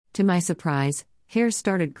To my surprise, hair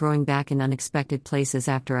started growing back in unexpected places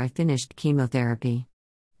after I finished chemotherapy.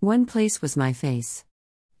 One place was my face.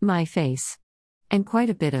 My face. And quite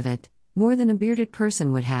a bit of it, more than a bearded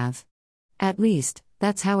person would have. At least,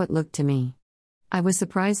 that's how it looked to me. I was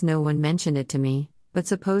surprised no one mentioned it to me, but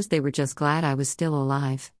supposed they were just glad I was still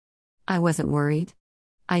alive. I wasn't worried.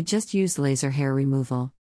 I just used laser hair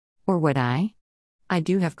removal. Or would I? I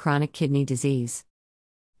do have chronic kidney disease.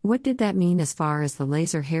 What did that mean as far as the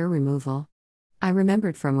laser hair removal? I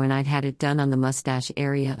remembered from when I'd had it done on the mustache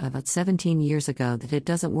area about 17 years ago that it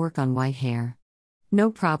doesn't work on white hair. No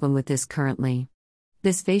problem with this currently.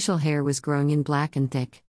 This facial hair was growing in black and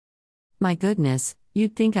thick. My goodness,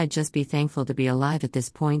 you'd think I'd just be thankful to be alive at this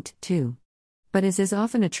point, too. But as is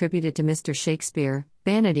often attributed to Mr. Shakespeare,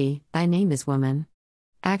 vanity, thy name is woman.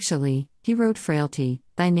 Actually, he wrote frailty,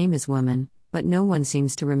 thy name is woman, but no one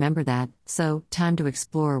seems to remember that, so, time to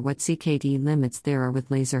explore what CKD limits there are with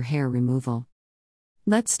laser hair removal.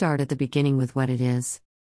 Let's start at the beginning with what it is.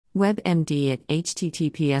 WebMD at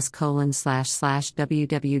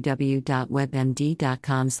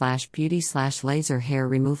https://www.webmd.com/beauty/laser hair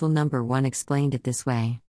removal. Number 1 explained it this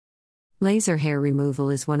way. Laser hair removal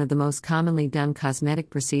is one of the most commonly done cosmetic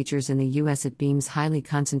procedures in the US. It beams highly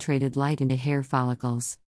concentrated light into hair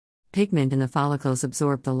follicles. Pigment in the follicles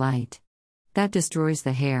absorb the light. That destroys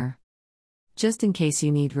the hair. Just in case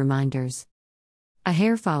you need reminders. A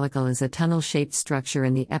hair follicle is a tunnel-shaped structure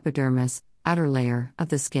in the epidermis, outer layer, of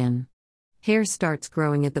the skin. Hair starts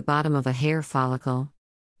growing at the bottom of a hair follicle.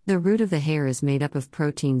 The root of the hair is made up of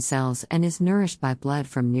protein cells and is nourished by blood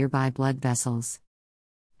from nearby blood vessels.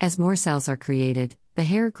 As more cells are created, the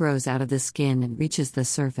hair grows out of the skin and reaches the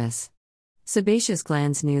surface. Sebaceous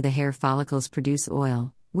glands near the hair follicles produce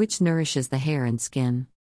oil, which nourishes the hair and skin.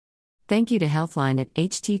 Thank you to Healthline at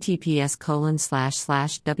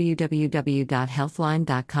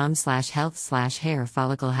https://www.healthline.com/health/hair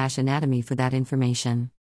follicle-anatomy for that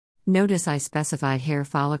information. Notice I specified hair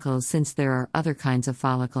follicles since there are other kinds of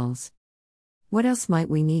follicles. What else might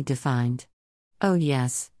we need to find? Oh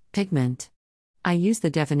yes, pigment. I used the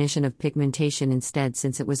definition of pigmentation instead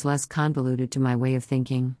since it was less convoluted to my way of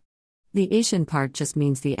thinking. The Asian part just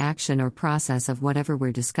means the action or process of whatever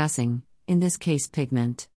we're discussing, in this case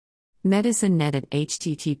pigment. MedicineNet at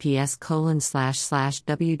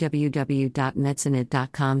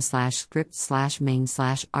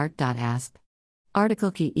https://www.medicinenet.com/script/main/art.asp.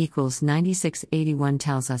 Article key equals 9681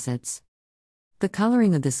 tells us it's the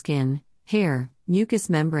coloring of the skin, hair, mucous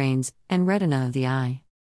membranes, and retina of the eye.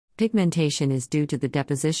 Pigmentation is due to the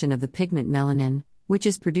deposition of the pigment melanin, which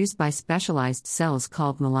is produced by specialized cells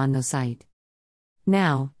called melanocyte.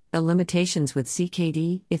 Now, the limitations with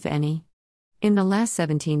CKD, if any. In the last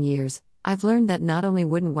 17 years, I've learned that not only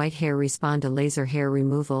wouldn't white hair respond to laser hair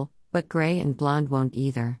removal, but gray and blonde won't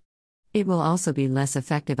either. It will also be less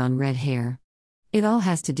effective on red hair. It all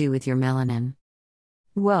has to do with your melanin.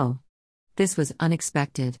 Whoa! This was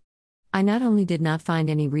unexpected. I not only did not find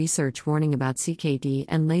any research warning about CKD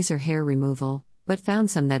and laser hair removal, but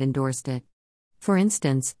found some that endorsed it. For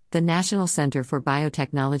instance, the National Center for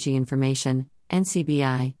Biotechnology Information,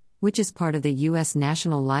 NCBI, which is part of the U.S.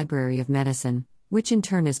 National Library of Medicine, which in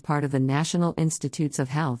turn is part of the National Institutes of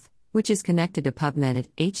Health, which is connected to PubMed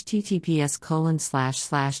at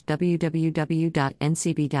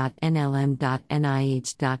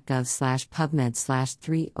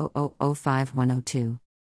https://www.ncbi.nlm.nih.gov/pubmed/300051002.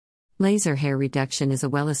 Laser hair reduction is a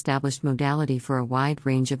well-established modality for a wide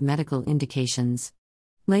range of medical indications.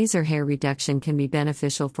 Laser hair reduction can be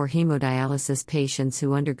beneficial for hemodialysis patients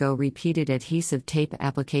who undergo repeated adhesive tape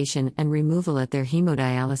application and removal at their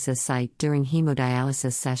hemodialysis site during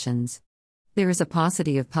hemodialysis sessions. There is a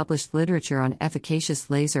paucity of published literature on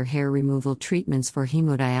efficacious laser hair removal treatments for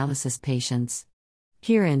hemodialysis patients.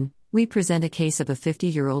 Herein, we present a case of a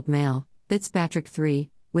 50-year-old male, Fitzpatrick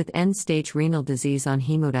III, with end-stage renal disease on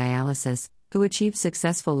hemodialysis, who achieved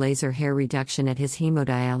successful laser hair reduction at his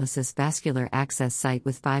hemodialysis vascular access site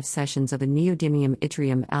with 5 sessions of a neodymium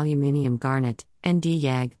yttrium aluminium garnet,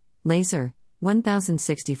 Nd:YAG, laser,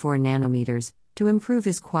 1064 nanometers, to improve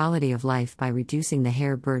his quality of life by reducing the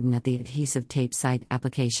hair burden at the adhesive tape site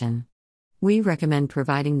application. We recommend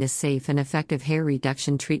providing this safe and effective hair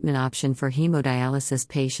reduction treatment option for hemodialysis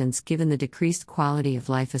patients given the decreased quality of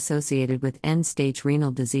life associated with end-stage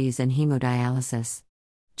renal disease and hemodialysis.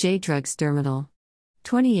 J. Drugs Dermatol.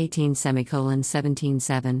 2018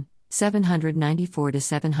 17-7,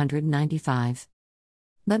 794-795.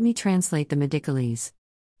 Let me translate the medicalese.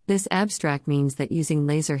 This abstract means that using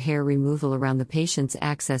laser hair removal around the patient's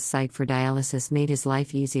access site for dialysis made his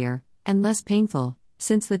life easier, and less painful,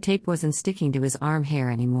 since the tape wasn't sticking to his arm hair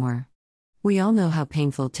anymore. We all know how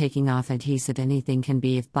painful taking off adhesive anything can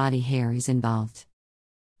be if body hair is involved.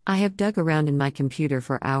 I have dug around in my computer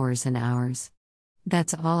for hours and hours.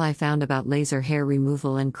 That's all I found about laser hair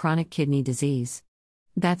removal and chronic kidney disease.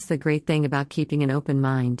 That's the great thing about keeping an open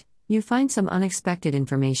mind, you find some unexpected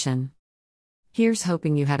information. Here's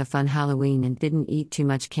hoping you had a fun Halloween and didn't eat too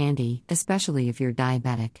much candy, especially if you're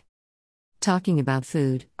diabetic. Talking about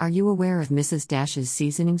food, are you aware of Mrs. Dash's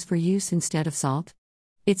seasonings for use instead of salt?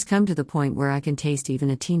 It's come to the point where I can taste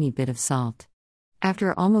even a teeny bit of salt.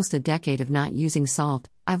 After almost a decade of not using salt,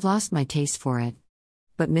 I've lost my taste for it.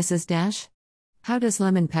 But Mrs. Dash? How does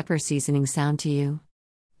lemon pepper seasoning sound to you?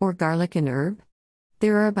 Or garlic and herb?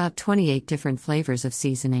 There are about 28 different flavors of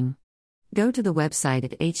seasoning. Go to the website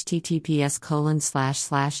at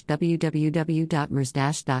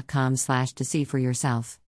https://www.mrsdash.com/ to see for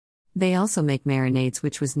yourself. They also make marinades,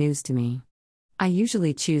 which was news to me. I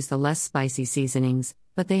usually choose the less spicy seasonings,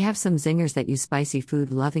 but they have some zingers that you spicy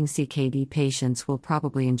food-loving CKD patients will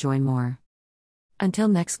probably enjoy more. Until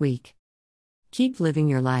next week. Keep living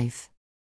your life.